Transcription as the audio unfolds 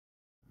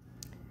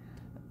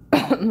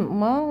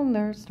Well,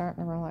 they're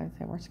starting to realize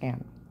they were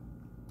scammed.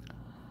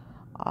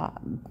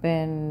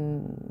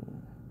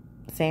 Been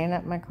saying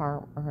at my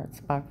car where it's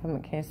back from the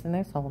case and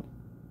they sold,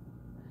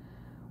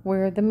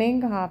 where the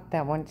main cop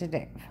that went to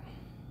Dave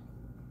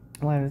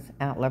was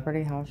at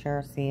Liberty House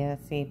Share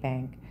CSC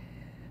Bank.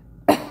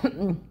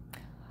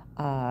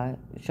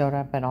 Showed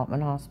up at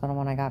Altman Hospital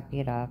when I got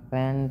beat up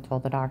and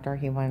told the doctor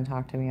he wouldn't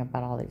talk to me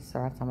about all these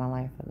threats on my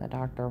life, and the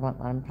doctor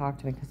wouldn't let him talk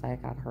to me because I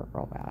got hurt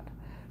real bad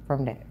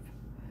from Dave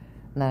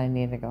and that I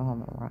needed to go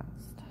home and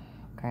rest.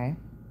 Okay.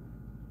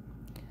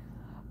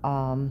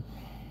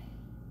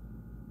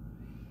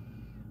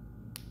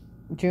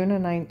 June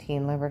of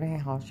 19, Liberty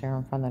House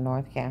Sheriff from the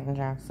North Canton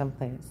Jackson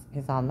Police.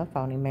 He's on the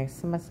phone. He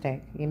makes a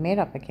mistake. He made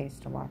up a case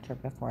to watch her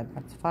before.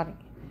 That's funny.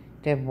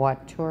 Did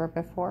what to her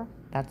before?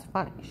 That's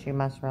funny. She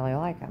must really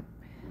like him.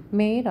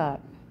 Made up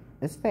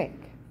is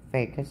fake.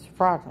 Fake is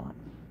fraudulent.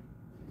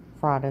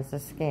 Fraud is a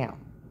scam.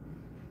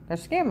 They're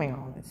scamming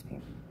all these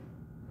people.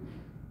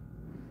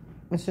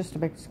 It's just a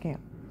big scam.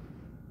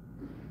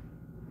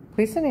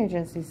 Police and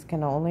agencies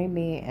can only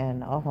be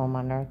in a home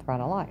under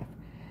threat of life.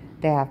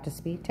 They have to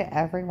speak to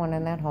everyone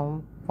in that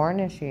home for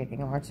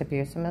initiating or it's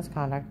abuse and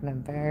misconduct, and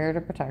then failure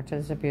to protect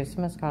his abuse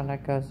and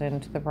misconduct goes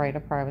into the right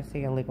of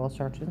privacy, illegal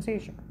search and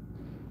seizure.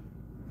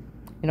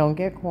 You don't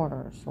get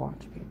quarters to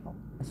watch people.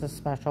 This is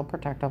special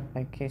protective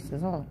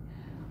cases only.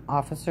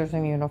 Officers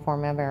in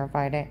uniform have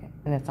verified it,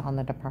 and it's on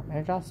the Department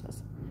of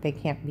Justice. They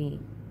can't be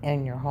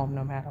in your home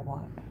no matter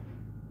what.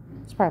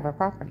 It's private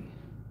property.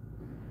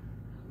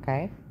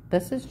 Okay?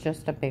 This is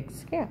just a big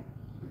scam.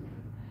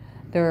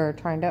 They're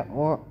trying to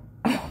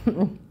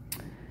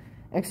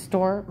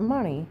extort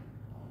money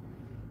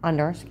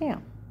under a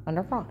scam,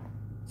 under fraud.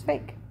 It's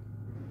fake.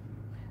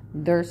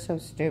 They're so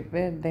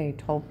stupid, they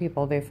told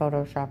people they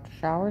photoshopped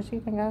showers,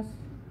 you can guess.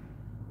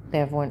 They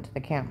have went to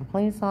the Canton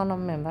police on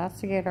them,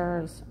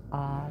 investigators,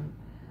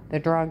 the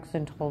drugs,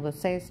 and told to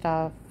say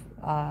stuff.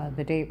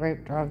 The date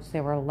rape drugs,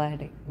 they were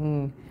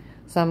letting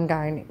some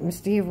guy named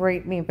Steve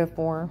rape me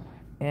before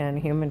and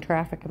human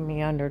trafficking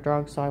me under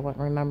drugs, so I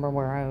wouldn't remember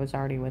where I was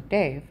already with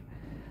Dave.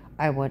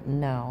 I wouldn't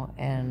know,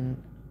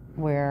 and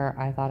where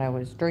I thought I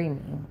was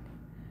dreaming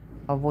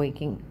of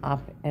waking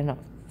up in a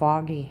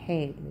foggy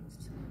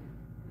haze.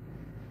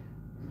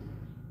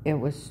 It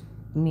was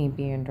me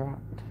being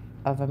drugged,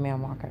 of a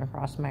man walking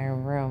across my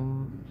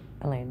room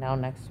and laying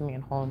down next to me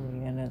and holding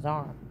me in his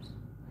arms.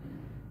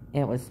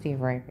 It was Steve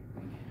raping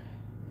me.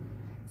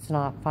 It's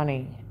not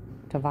funny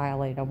to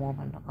violate a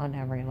woman on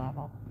every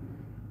level.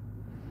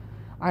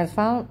 I was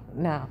found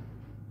now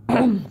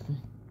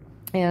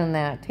in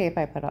that tape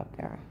I put up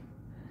there.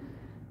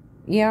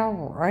 Yeah,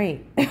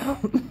 right.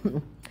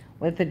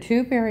 With the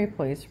 2 Barrie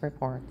police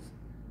reports,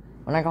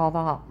 when I called the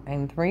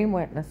hotline, 3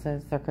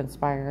 witnesses, they're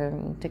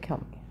conspiring to kill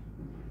me.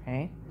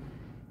 Okay?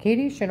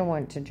 Katie should have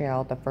went to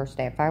jail the first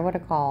day. If I would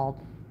have called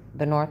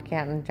the North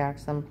Canton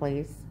Jackson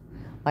police,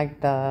 like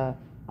the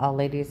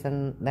ladies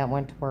that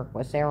went to work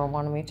with Sarah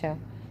wanted me to,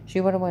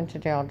 she would have went to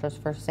jail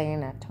just for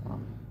saying that to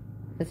them.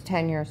 It's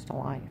 10 years to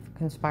life,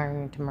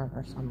 conspiring to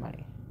murder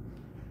somebody.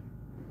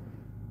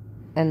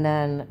 And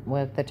then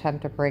with the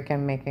attempt to break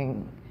in,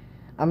 making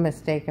a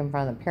mistake in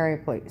front of the Perry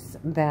police,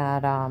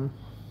 that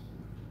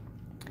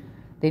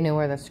they knew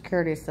where the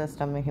security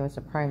system, and he was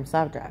a prime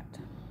subject,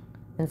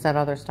 and said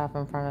other stuff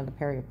in front of the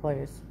Perry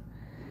police.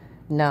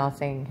 Now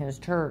saying his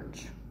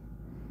church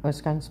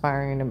was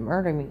conspiring to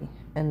murder me,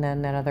 and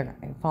then that other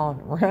guy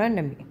followed around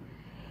to me,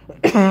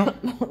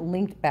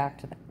 linked back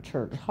to that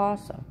church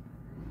also.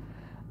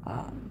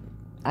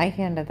 I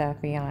handed the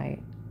FBI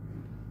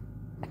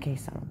a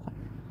case on a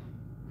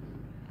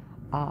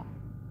platter.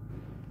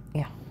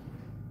 Yeah.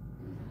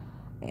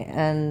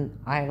 And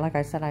like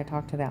I said, I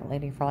talked to that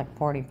lady for like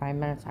 45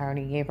 minutes. I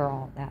already gave her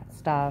all that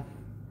stuff.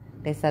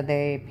 They said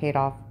they paid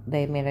off,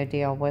 they made a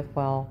deal with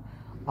Will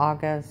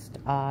August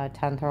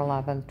 10th or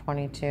 11th,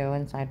 22,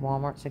 inside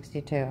Walmart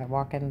 62. I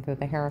walk in through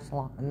the hair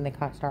salon, and they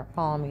start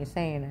calling me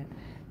saying it,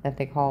 that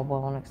they called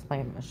Will and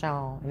explained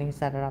Michelle, and he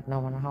set it up, no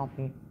one to help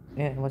me.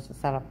 It was a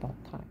setup the whole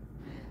time.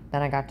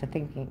 Then I got to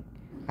thinking.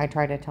 I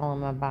tried to tell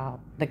him about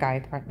the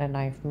guy threatened to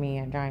knife me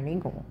at Giant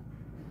Eagle,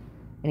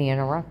 and he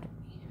interrupted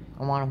me.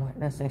 I want a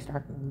witness, and he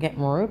started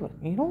getting rude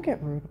with me. You don't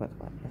get rude with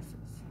witnesses.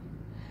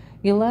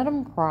 You let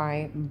them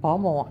cry,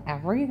 bubble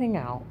everything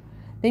out,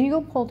 then you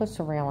go pull the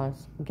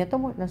surveillance, get the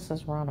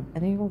witnesses around them,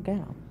 and then you go get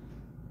them.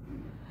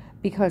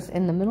 Because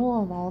in the middle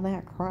of all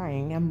that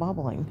crying and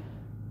bubbling,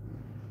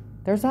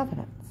 there's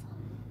evidence.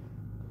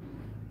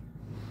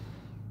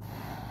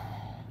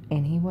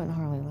 And he wouldn't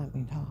hardly let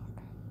me talk.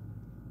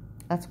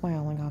 That's why I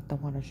only got the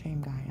what a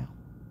shame guy out.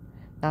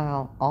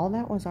 Now, all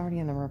that was already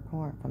in the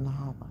report from the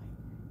hotline.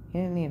 He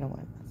didn't need a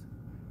witness.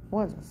 It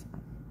was a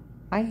son.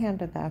 I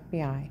handed the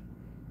FBI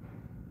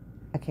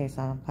a case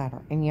on a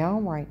platter. And yeah,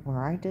 right,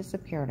 where I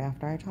disappeared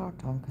after I talked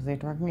to them because they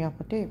drugged me up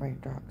with date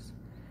rape drugs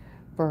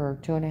for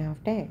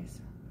 2.5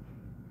 days.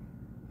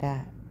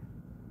 That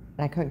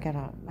I couldn't get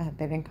out of bed.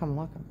 They didn't come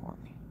looking for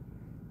me.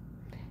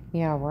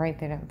 Yeah, right,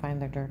 they didn't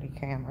find the dirty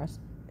cameras.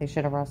 They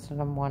should have arrested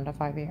them 1 to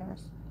 5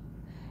 years.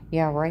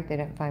 Yeah, right, they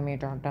didn't find me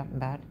drugged up in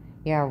bed.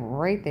 Yeah,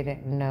 right, they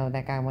didn't know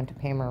that guy went to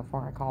pay me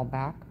before I called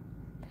back.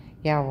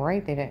 Yeah,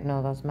 right, they didn't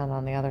know those men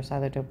on the other side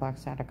of the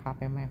duplex had a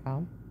copy of my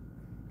phone.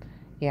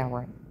 Yeah,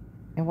 right.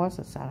 It was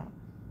a setup.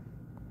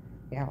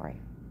 Yeah, right.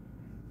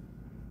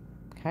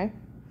 Okay?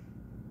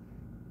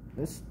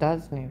 This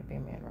does need to be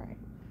made right.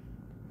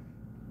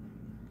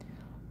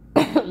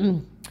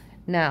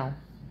 Now,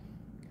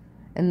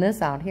 and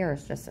this out here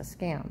is just a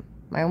scam.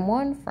 My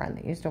one friend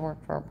that used to work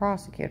for a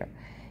prosecutor,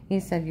 he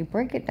said, you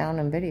break it down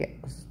in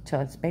videos till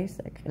it's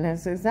basic. And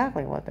it's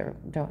exactly what they're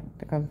doing.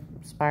 They're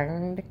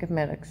conspiring to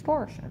commit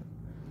extortion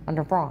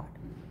under fraud.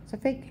 It's a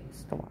fake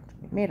case to watch.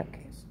 A made-up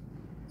case.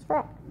 It's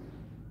fraud.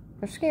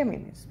 They're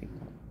scamming these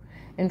people.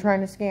 And trying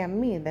to scam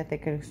me that they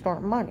could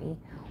extort money,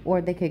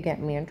 or they could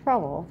get me in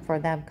trouble for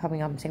them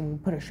coming up and saying, we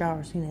put a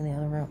shower scene in the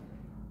other room.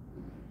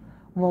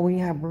 Well, we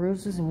had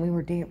bruises and we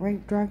were date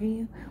rape drugging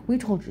you. We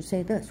told you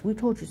say this. We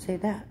told you say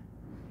that.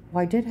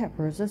 Well, I did have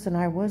bruises and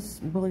I was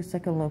really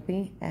sick and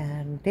loopy,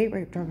 and date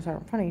rape drugs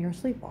aren't funny. You're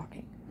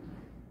sleepwalking.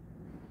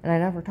 And I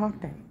never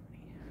talked to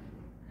anybody.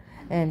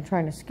 And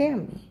trying to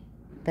scam me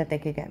that they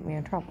could get me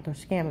in trouble. They're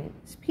scamming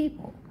these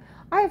people.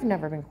 I've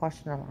never been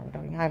questioned on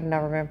wrongdoing. I've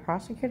never been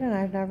prosecuted, and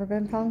I've never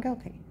been found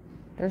guilty.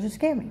 They're just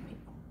scamming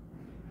people.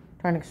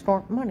 Trying to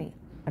extort money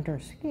under a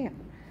scam.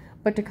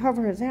 But to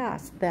cover his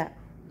ass, that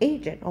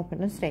agent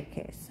opened a state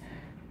case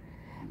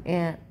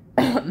and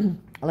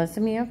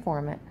listed me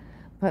informant,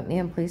 put me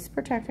in police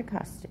protected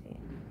custody,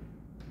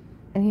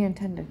 and he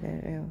intended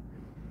to do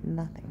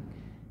nothing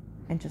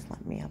and just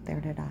let me out there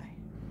to die.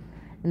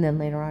 And then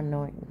later on,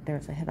 knowing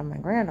there's a hit on my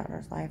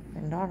granddaughter's life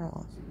and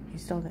daughter-in-law's, he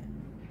still did.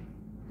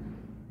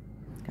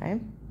 Okay?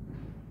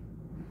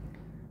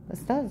 This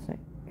does get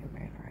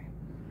made right.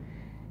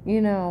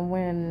 You know,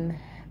 when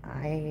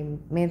I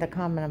made the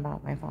comment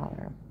about my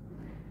father,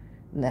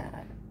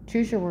 that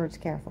choose your words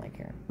carefully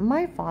here.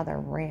 My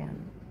father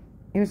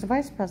he was the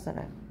vice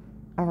president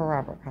of a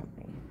rubber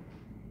company.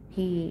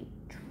 He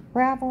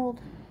traveled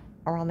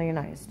around the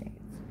United States.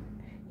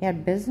 He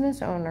had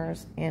business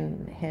owners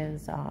in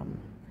his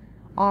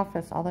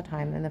office all the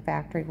time, and the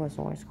factory was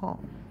always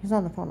calling. He's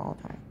on the phone all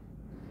the time.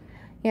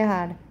 He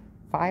had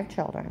 5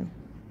 children,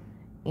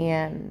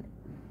 and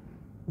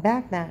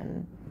back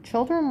then,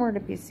 children were to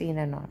be seen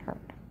and not heard.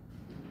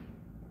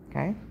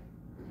 Okay?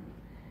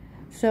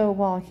 So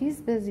while he's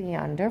busy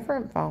on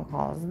different phone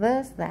calls,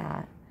 this,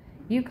 that,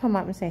 you come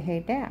up and say, hey,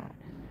 Dad,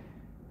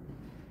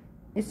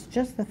 it's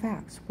just the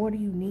facts. What do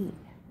you need?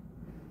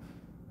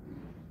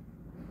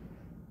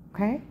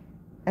 Okay?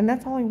 And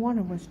that's all he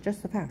wanted was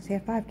just the facts. He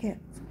had 5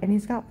 kids, and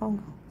he's got phone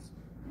calls.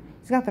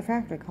 He's got the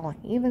factory calling,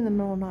 even in the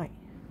middle of the night.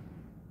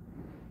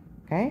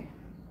 Okay?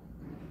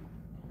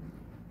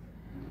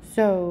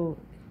 So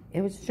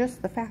it was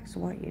just the facts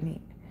of what you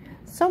need.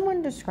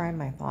 Someone described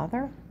my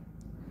father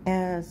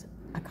as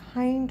a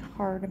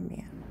kind-hearted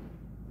man.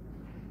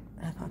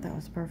 I thought that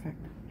was perfect.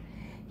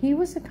 He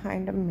was the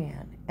kind of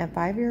man, at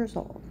 5 years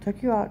old,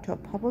 took you out to a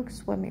public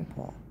swimming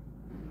pool,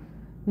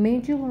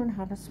 made you learn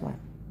how to swim.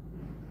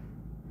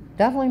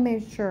 Definitely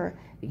made sure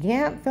you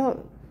can't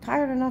feel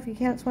tired enough, you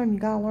can't swim, you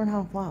gotta learn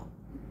how to float.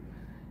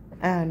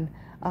 And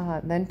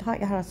then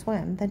taught you how to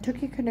swim, then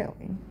took you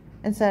canoeing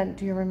and said,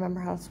 do you remember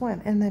how to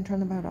swim? And then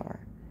turned the boat over.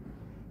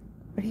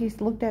 But he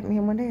looked at me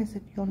one day and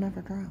said, you'll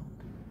never drown.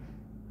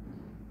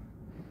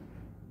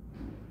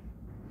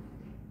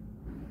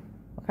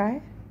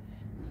 Okay?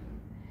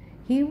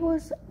 He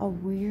was a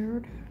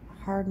weird,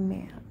 hard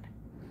man.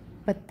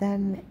 But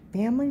then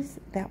families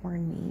that were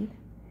in need,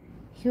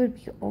 he would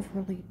be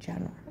overly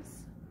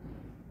generous.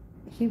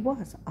 He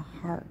was a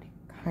hard,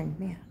 kind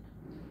man.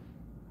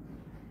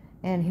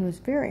 And he was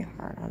very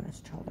hard on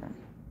his children.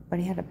 But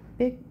he had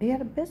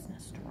a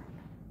business to run.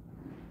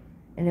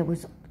 And it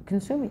was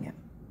consuming him.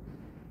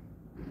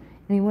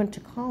 And he went to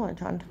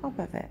college on top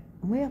of it,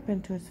 way up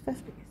into his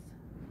 50s.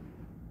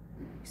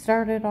 He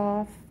started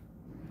off,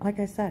 like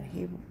I said,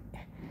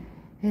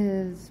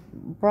 his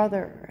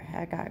brother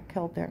had got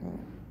killed during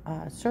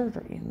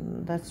surgery,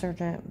 and the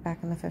surgeon back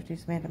in the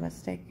 50s made a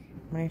mistake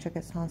when he took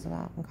his tonsil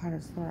out and cut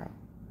his throat.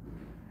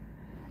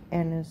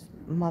 And his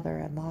mother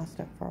had lost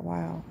it for a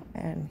while,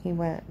 and he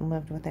went and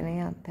lived with an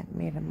aunt that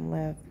made him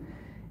live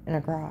in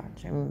a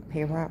garage and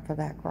pay rent for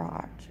that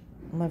garage.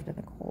 And lived in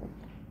the cold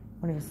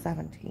when he was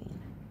 17.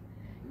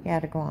 He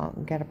had to go out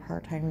and get a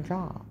part-time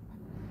job.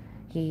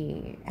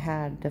 He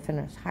had to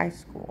finish high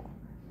school.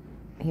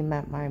 He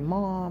met my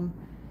mom.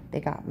 They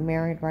got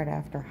married right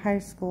after high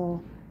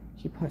school.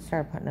 He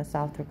started putting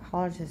himself through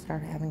college. They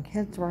started having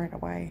kids right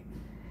away.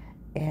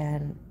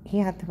 And he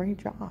had 3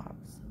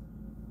 jobs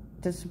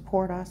to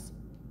support us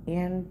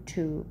and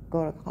to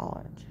go to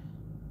college.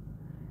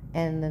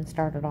 And then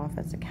started off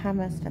as a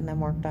chemist, and then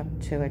worked up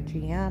to a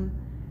GM,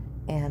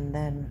 and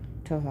then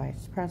to a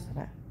vice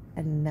president,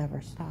 and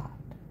never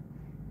stopped.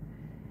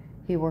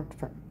 He worked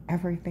for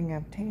everything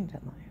obtained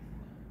in life.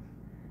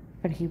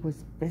 But he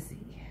was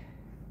busy.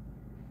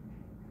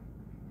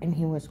 And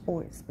he was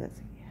always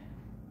busy.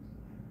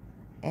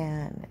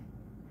 And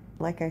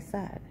like I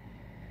said,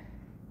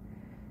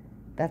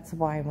 That's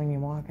why when you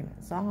walk in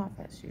his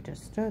office, you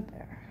just stood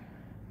there.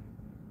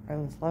 Or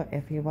at least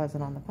if he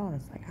wasn't on the phone,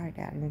 it's like, hi,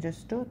 Dad. And you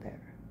just stood there.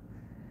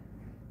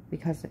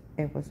 Because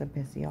it was a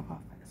busy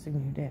office,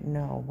 and you didn't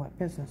know what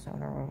business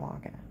owner would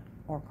walk in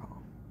or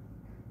call.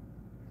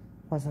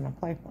 Wasn't a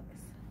play place.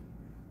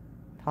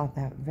 Taught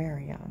that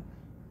very young.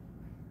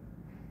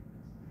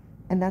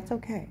 And that's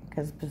okay,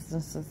 because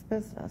business is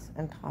business,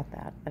 and taught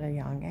that at a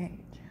young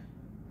age.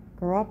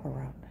 Grew up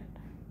around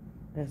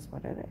it. It is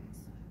what it is.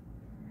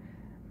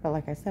 But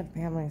like I said,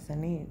 families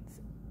and needs,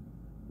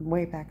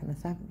 way back in the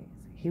 70s,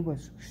 he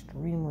was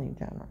extremely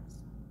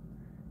generous.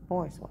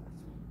 Always was.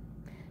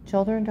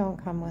 Children don't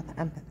come with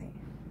empathy.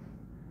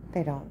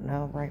 They don't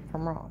know right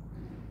from wrong.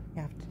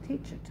 You have to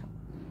teach it to them.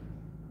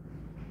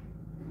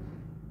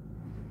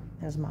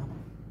 His mama.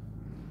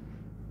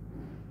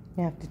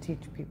 You have to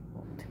teach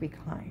people to be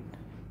kind.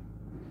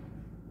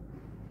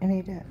 And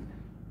he did.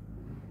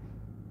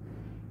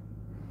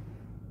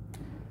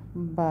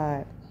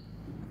 But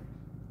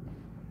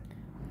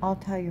I'll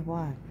tell you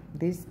what,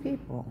 these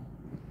people,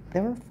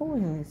 they were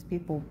fooling these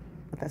people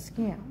with a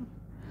scam.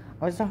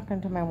 I was talking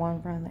to my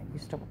one friend that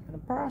used to work in the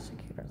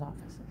prosecutor's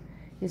office.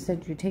 He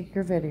said, you take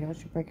your videos,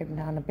 you break it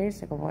down to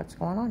basic of what's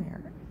going on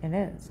here. It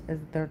is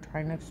they're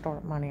trying to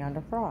extort money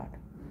under fraud.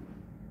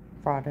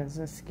 Fraud is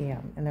a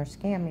scam, and they're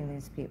scamming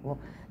these people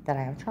that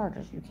I have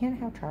charges. You can't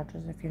have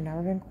charges if you've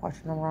never been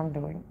questioned of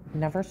wrongdoing,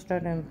 never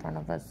stood in front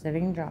of a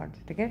sitting judge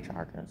to get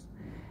charges,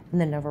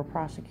 and then never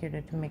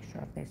prosecuted to make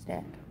sure if they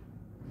stayed.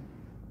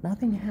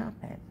 Nothing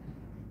happened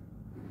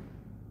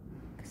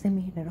because they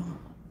made it up.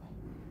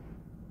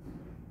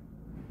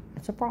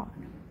 It's a fraud.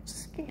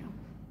 It's a scam.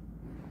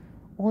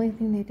 Only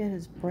thing they did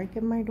is break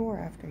in my door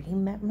after he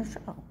met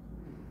Michelle.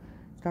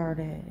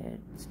 Started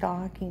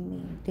stalking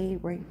me, date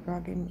rape,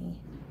 drugging me,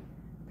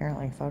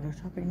 apparently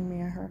photoshopping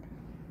me, I heard.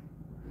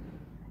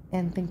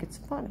 And think it's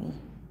funny.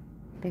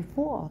 They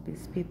fool all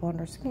these people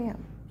under scams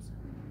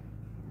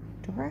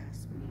to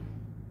harass me.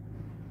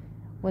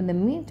 When in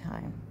the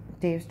meantime,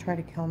 Dave's tried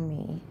to kill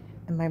me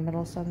and my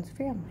middle son's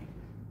family.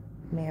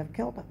 May have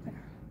killed up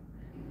there.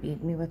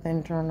 Beat me with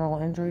internal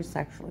injuries,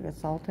 sexually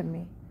assaulted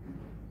me.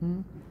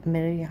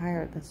 Admitted he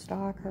hired the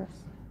stalkers.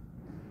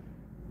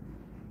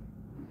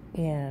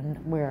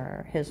 And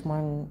where his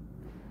one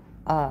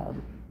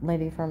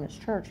lady from his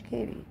church,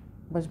 Katie,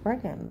 was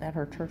bragging that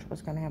her church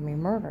was going to have me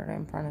murdered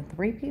in front of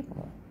 3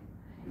 people.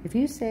 If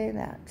you say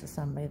that to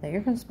somebody, that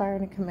you're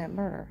conspiring to commit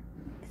murder,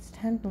 it's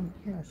 10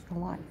 years to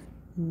life.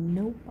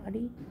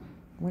 Nobody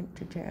went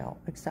to jail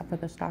except for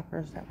the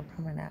stalkers that were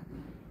coming at me.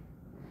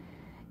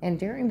 And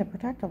during the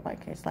protective light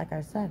case, like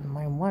I said,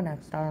 my one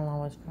ex-daughter-in-law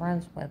was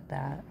friends with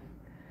that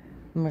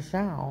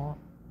Michelle,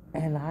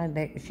 and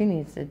she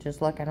needs to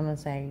just look at him and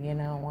say, you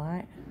know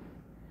what?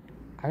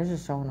 I was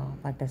just showing off,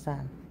 like I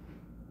said.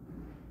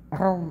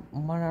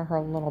 One of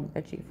her little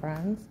bitchy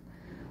friends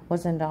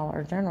was in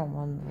Dollar General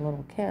when the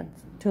little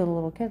kids, 2 of the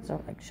little kids are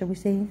like, should we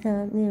say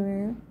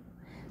something?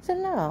 So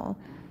no.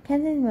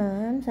 Kenzie's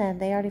mom said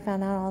they already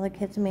found out all the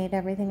kids made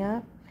everything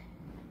up,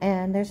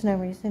 and there's no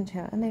reason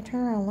to. And they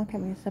turn around and look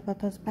at me and said, but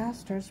those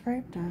bastards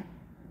raped her.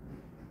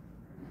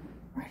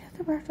 Right at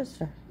the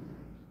register.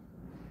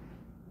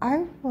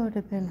 I would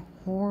have been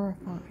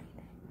horrified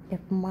if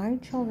my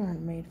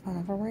children made fun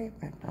of a rape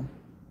victim.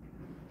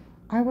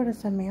 I would have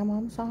said, ma'am,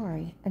 I'm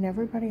sorry, and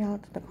everybody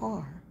out to the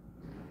car.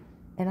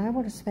 And I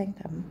would have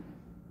spanked them.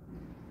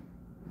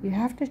 You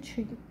have to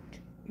treat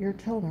your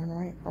children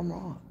right from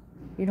wrong.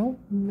 You don't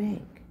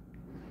make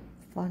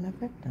fun of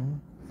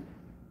victims.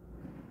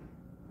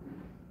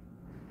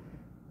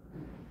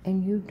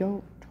 And you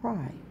don't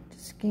try to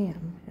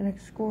scam and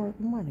extort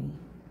money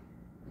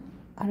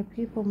out of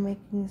people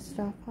making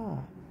stuff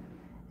up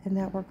and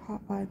that were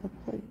caught by the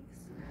police.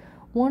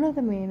 One of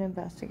the main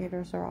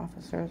investigators or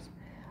officers,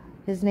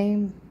 his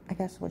name, I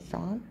guess, was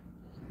John,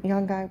 a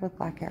young guy with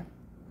black hair.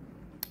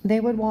 They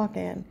would walk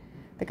in.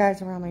 The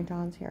guys around me,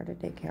 John's here to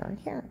take care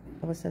of Karen.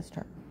 It was his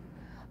turn.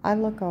 I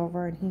look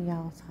over and he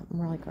yells something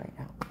really great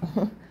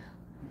out.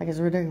 Like it's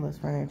ridiculous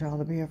for any child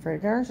to be afraid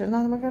of Karen. She's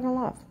nothing but good in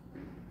love.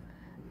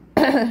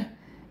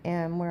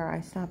 And where I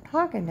stopped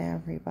talking to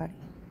everybody,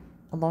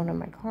 alone in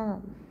my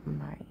car,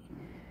 my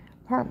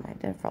apartment,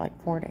 I did for like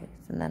 4 days.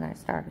 And then I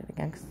started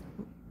again because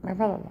my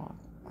brother-in-law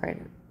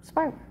created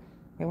spyware.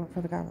 He worked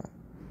for the government.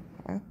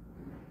 Okay?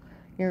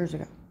 Years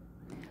ago.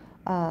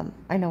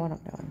 I know what I'm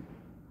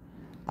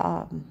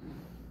doing.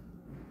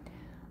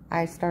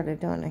 I started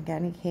doing it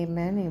again. He came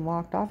in, he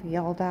walked off, he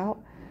yelled out,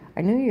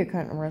 I knew you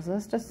couldn't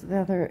resist us.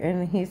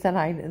 And he said,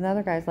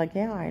 another guy's like,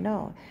 yeah, I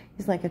know.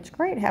 He's like, it's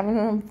great having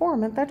an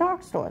informant that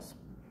talks to us.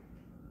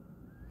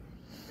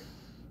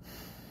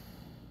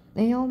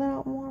 He yelled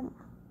out more.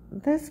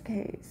 This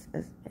case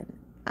is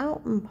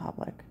out in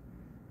public,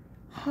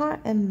 hot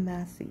and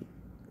messy,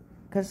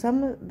 because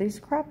some of these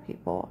crap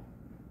people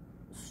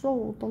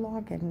sold the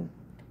login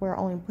to where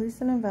only police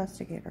and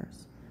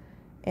investigators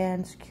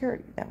and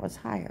security that was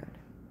hired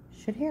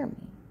should hear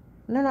me.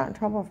 And they're not in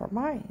trouble for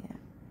buying it.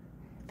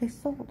 They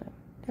sold it.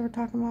 They were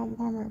talking about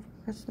Walmart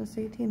for Christmas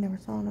 18. They were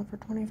selling it for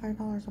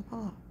 $25 a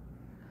pop.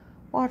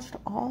 Watched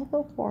all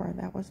the horror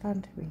that was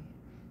done to me,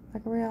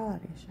 like a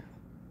reality show.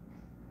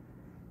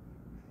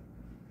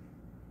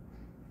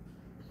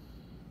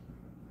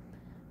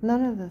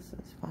 None of this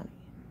is funny.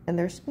 And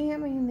they're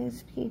scamming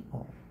these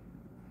people,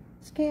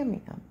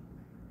 scamming them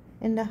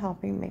into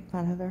helping make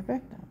fun of their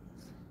victims.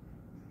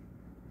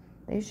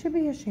 They should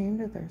be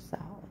ashamed of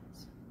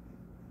themselves.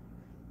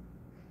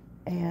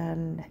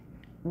 And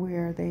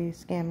where they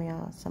scammed me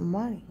out of some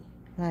money,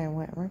 and I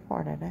went and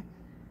reported it,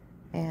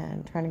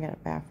 and trying to get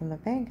it back from the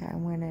bank, I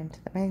went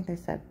into the bank. They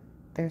said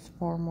there's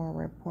 4 more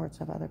reports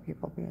of other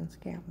people being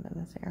scammed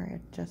in this area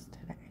just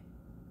today.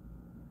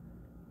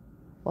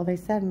 Well, they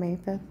said May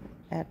 5th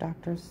at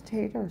Dr.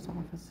 Tater's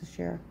office this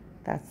year.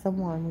 That's the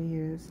one we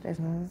used as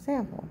an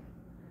example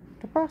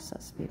to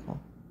process people.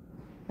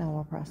 Now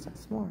we'll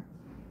process more.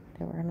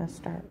 They were going to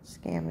start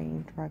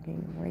scamming,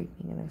 drugging,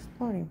 raping, and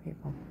exploiting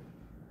people.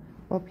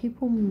 Well,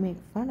 people make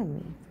fun of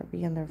me for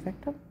being their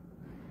victim.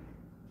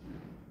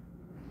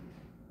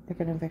 They're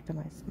going to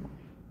victimize me.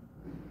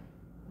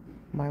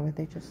 Why would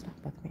they just stop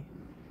with me?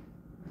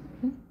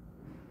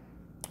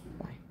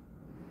 Why?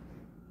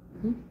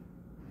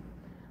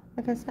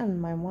 Like I said,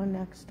 my one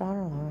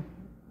ex-daughter-in-law,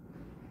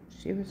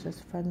 she was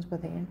just friends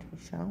with Auntie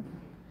Show.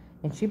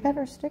 And she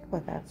better stick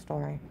with that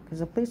story, because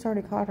the police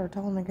already caught her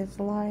telling the kids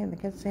a lie, and the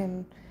kids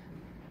saying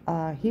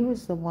he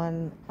was the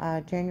one,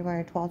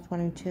 January 12,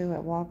 22, at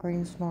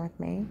Walgreens, North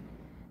Main,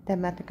 that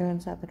met the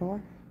goons at the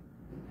door.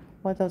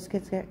 What those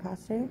kids get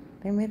custody?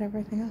 They made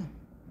everything up.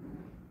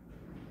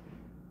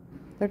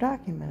 They're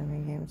documenting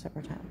me games of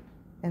pretend.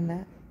 And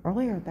that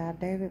earlier that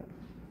day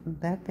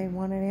that they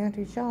wanted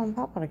Auntie Shell and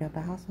Papa to get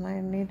the house, and I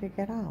didn't need to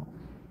get out.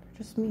 They're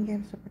just me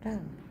games of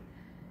pretend.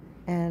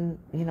 And,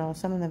 you know,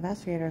 some of the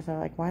investigators are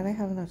like, why are they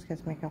having those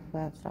kids make up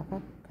that stuff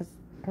up? Because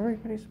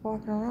everybody's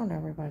walking around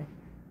everybody.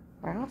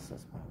 My house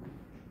is walking.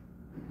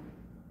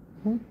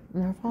 And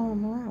they're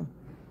following them around.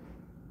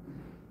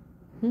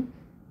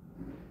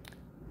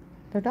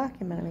 They're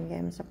documenting me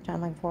games of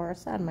pretend, like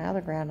Forrest said. My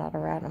other granddaughter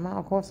ratted them out.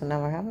 Of course it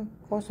never happened.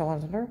 Of course it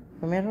wasn't her.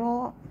 We made it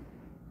all up.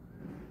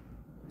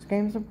 It's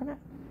games of pretend.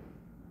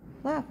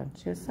 Laughing.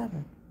 She was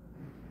 7.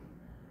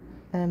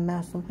 And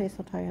Maslin police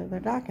will tell you they're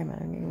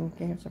documenting me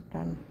games of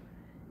pretend.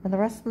 And the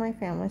rest of my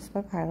family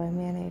spoke highly of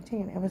me in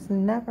 18. It was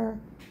never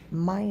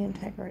my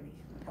integrity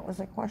that was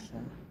a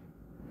question.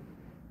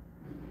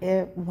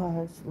 It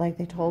was, like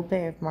they told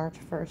Dave, March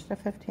 1st to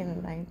 15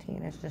 and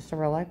 19. It's just a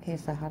real-life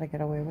case of how to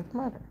get away with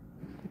murder.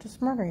 They're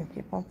just murdering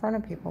people in front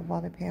of people while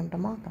they pay them to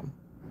mock them.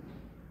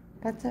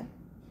 That's it.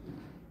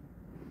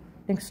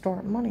 They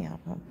extort money out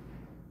of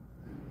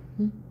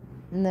them.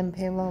 And then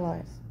pay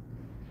lowlies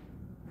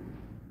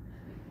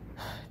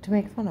to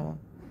make fun of them.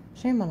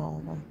 Shame on all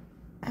of them.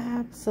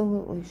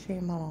 Absolutely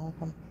shame on all of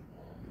them.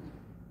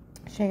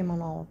 Shame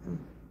on all of them.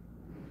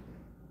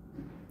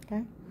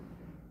 Okay?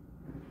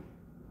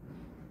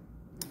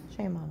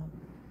 Shame on them.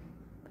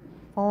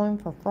 Falling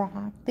for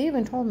fraud. They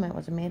even told me it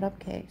was a made-up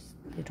case.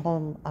 They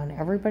told them on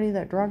everybody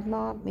that drugged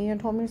me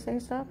and told me to say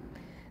stuff.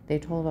 They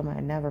told them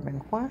I'd never been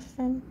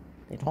questioned.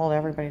 They told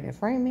everybody they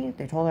framed me.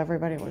 They told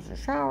everybody it was a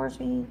shower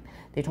scene.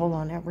 They told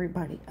on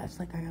everybody. That's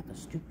like I got the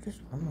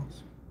stupidest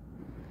criminals.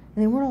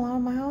 And they weren't allowed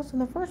in my house in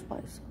the first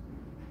place.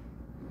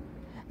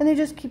 And they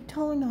just keep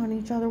telling on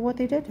each other what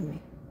they did to me.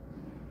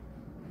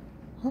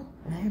 And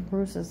I had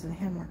bruises and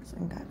hand marks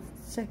and got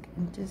sick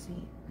and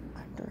dizzy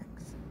on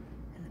drinks.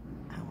 And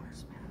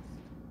hours passed.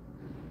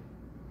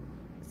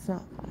 It's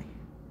not funny.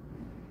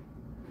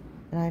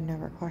 And I'd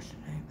never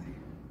questioned anybody.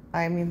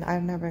 I mean,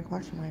 I've never been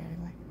questioned by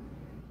anybody.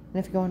 And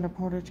if you go into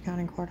Portage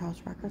County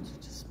courthouse records,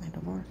 it's just my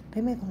divorce.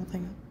 They made the whole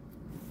thing up.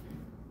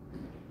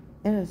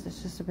 It is.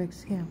 It's just a big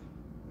scam.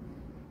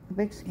 A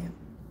big scam.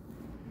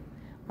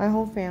 My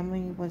whole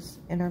family was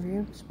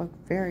interviewed, spoke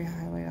very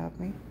highly of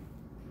me.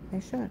 They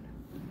should.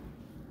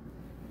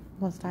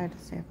 Almost died to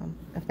save them.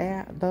 If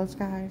those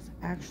guys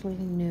actually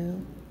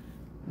knew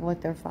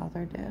what their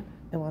father did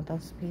and what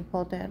those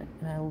people did,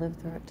 and I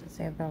lived through it to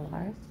save their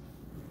lives,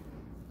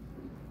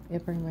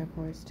 it'd bring my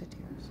boys to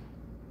tears.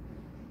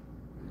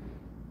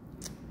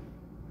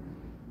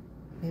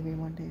 Maybe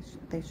one day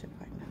they should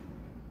find out.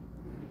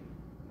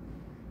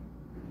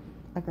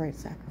 A great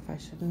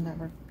sacrifice should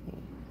never be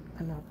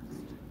unnoticed.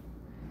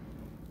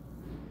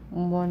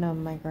 One of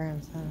my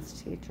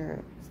grandson's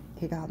teachers,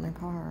 he got in the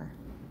car,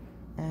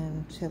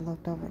 and she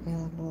looked over at me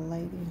like a little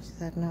lady, and she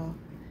said, no,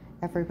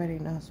 everybody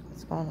knows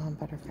what's going on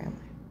but her family.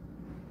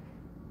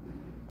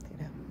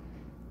 They do.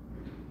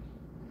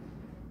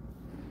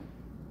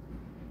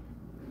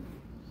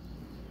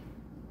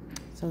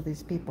 So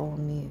these people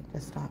need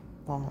to stop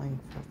falling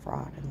for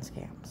fraud and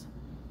scams.